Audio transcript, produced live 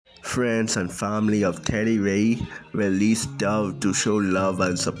Friends and family of Teddy Ray released Steff to show love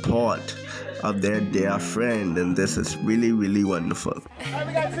and support of their dear friend, and this is really, really wonderful.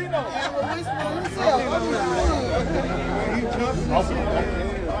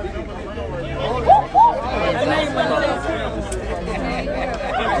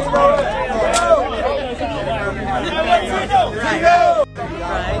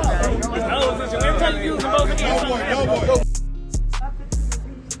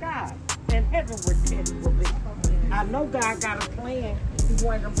 And heaven with Teddy will be. I know God got a plan. He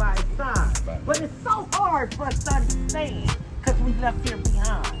wanted him by his side. But it's so hard for us to understand because we left here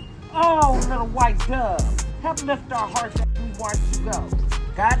behind. Oh, little white dove, help lift our hearts as we watch you go.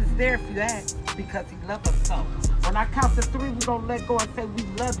 God is there for that because he loves us so. When I count to 3, we're going to let go and say we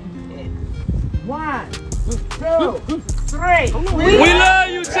love you, Teddy. 1, 2, 3. We love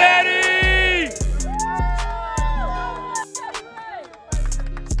you, Teddy!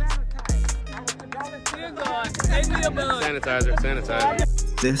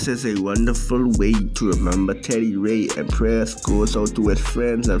 Sanitizer. This is a wonderful way to remember Teddy Ray, and prayers goes out to his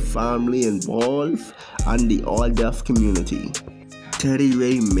friends and family involved and the all-deaf community. Teddy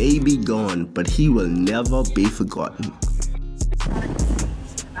Ray may be gone, but he will never be forgotten.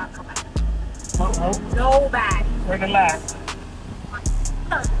 Nobody. We're the last.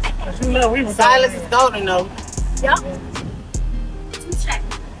 Silas is golden though. Yep.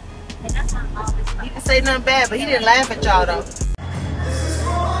 He didn't say nothing bad, but he didn't laugh at y'all though.